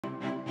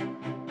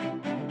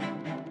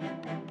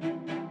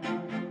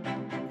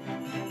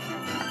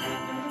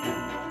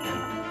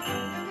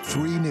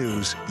free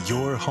news,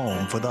 your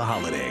home for the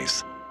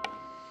holidays.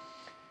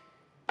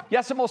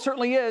 Yes, it most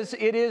certainly is.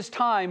 It is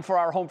time for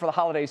our Home for the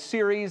Holidays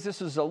series.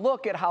 This is a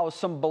look at how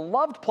some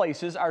beloved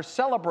places are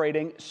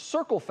celebrating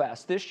Circle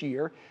Fest this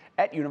year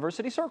at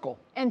University Circle.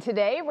 And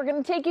today we're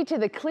going to take you to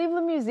the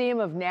Cleveland Museum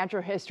of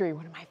Natural History,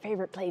 one of my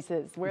favorite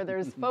places, where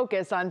there's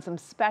focus on some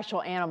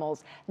special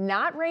animals.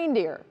 Not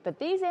reindeer, but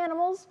these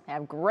animals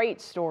have great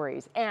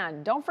stories.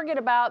 And don't forget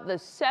about the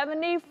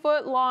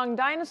 70-foot-long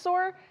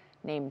dinosaur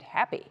named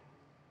Happy.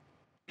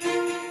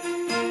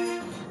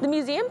 The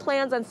museum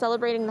plans on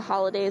celebrating the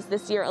holidays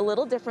this year a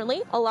little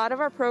differently. A lot of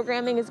our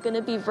programming is going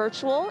to be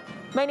virtual.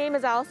 My name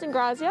is Allison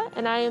Grazia,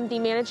 and I am the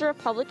Manager of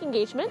Public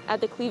Engagement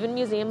at the Cleveland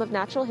Museum of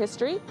Natural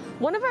History.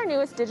 One of our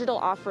newest digital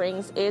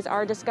offerings is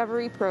our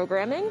Discovery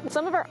programming.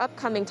 Some of our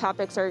upcoming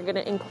topics are going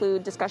to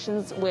include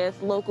discussions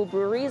with local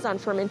breweries on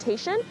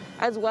fermentation,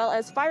 as well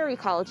as fire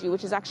ecology,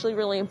 which is actually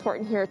really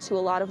important here to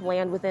a lot of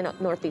land within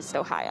Northeast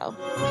Ohio.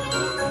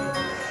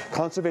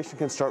 Conservation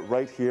can start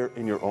right here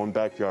in your own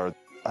backyard.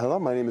 Hello,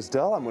 my name is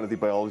Del. I'm one of the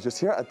biologists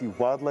here at the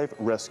Wildlife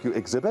Rescue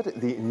Exhibit,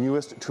 the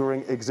newest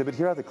touring exhibit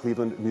here at the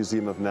Cleveland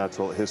Museum of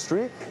Natural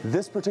History.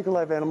 This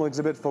particular live animal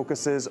exhibit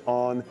focuses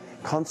on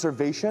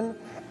conservation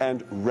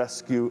and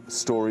rescue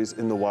stories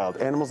in the wild.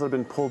 Animals that have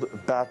been pulled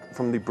back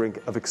from the brink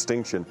of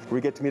extinction.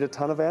 We get to meet a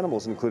ton of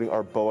animals, including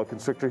our boa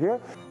constrictor here.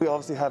 We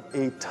obviously have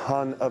a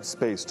ton of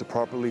space to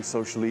properly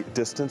socially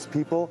distance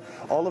people.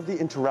 All of the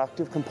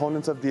interactive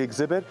components of the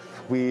exhibit,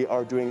 we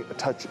are doing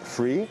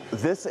touch-free.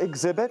 This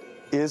exhibit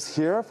is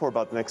here for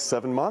about the next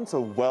 7 months,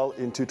 so well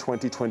into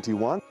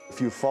 2021.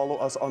 If you follow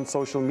us on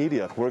social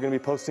media, we're going to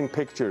be posting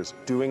pictures,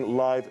 doing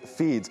live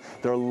feeds.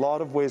 There are a lot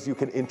of ways you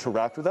can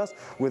interact with us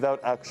without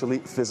actually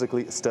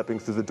physically stepping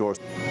through the doors.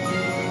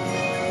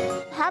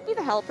 Happy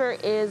the Helper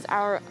is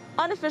our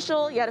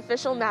unofficial yet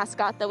official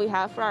mascot that we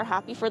have for our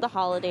Happy for the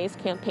Holidays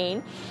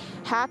campaign.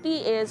 Happy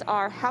is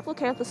our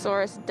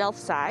Haplocanthosaurus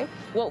delphsi.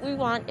 What we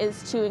want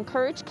is to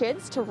encourage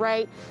kids to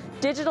write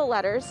digital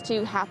letters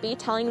to Happy,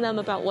 telling them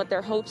about what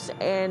their hopes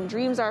and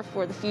dreams are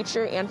for the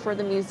future and for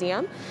the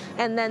museum.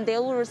 And then they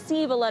will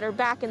receive a letter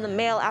back in the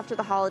mail after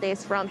the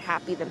holidays from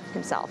Happy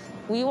himself.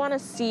 We want to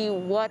see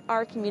what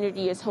our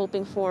community is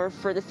hoping for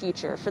the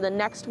future, for the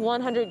next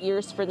 100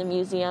 years for the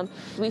museum.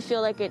 We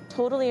feel like it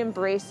totally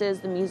embraces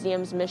the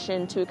museum's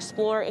mission to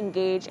explore,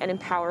 engage, and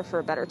empower for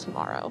a better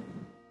tomorrow.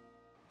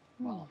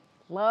 Well,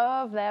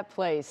 love that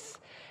place.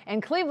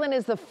 And Cleveland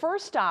is the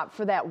first stop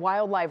for that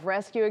wildlife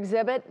rescue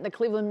exhibit. The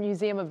Cleveland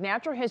Museum of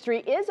Natural History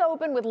is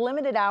open with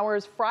limited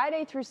hours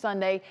Friday through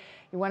Sunday.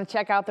 You want to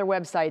check out their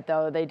website,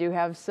 though. They do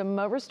have some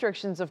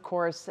restrictions, of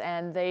course,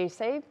 and they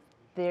say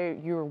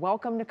you're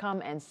welcome to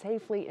come and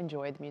safely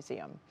enjoy the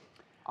museum.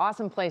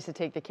 Awesome place to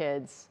take the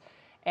kids.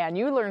 And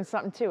you learn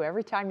something, too,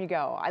 every time you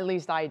go. At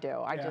least I do.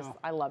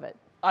 I love it.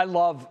 I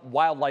love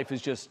wildlife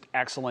is just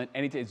excellent.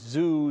 Anything,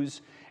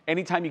 zoos,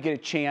 anytime you get a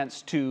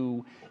chance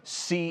to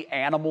see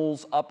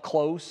animals up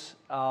close,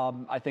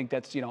 I think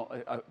that's,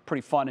 a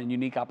pretty fun and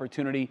unique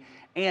opportunity.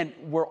 And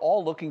we're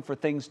all looking for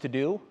things to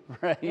do,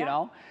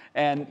 right?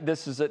 And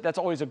that's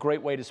always a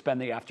great way to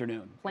spend the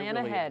afternoon. Plan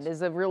ahead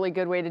is a really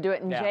good way to do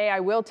it. And Jay, I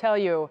will tell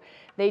you,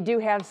 they do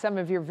have some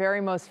of your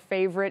very most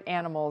favorite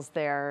animals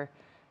there.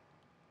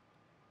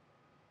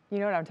 You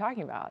know what I'm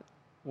talking about.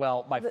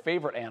 Well, my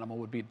favorite animal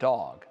would be a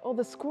dog. Oh,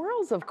 the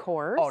squirrels, of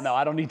course. Oh, no,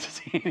 I don't need to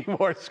see any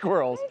more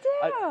squirrels.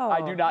 I do.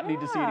 I do not need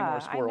to see any more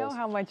squirrels. I know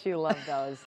how much you love those.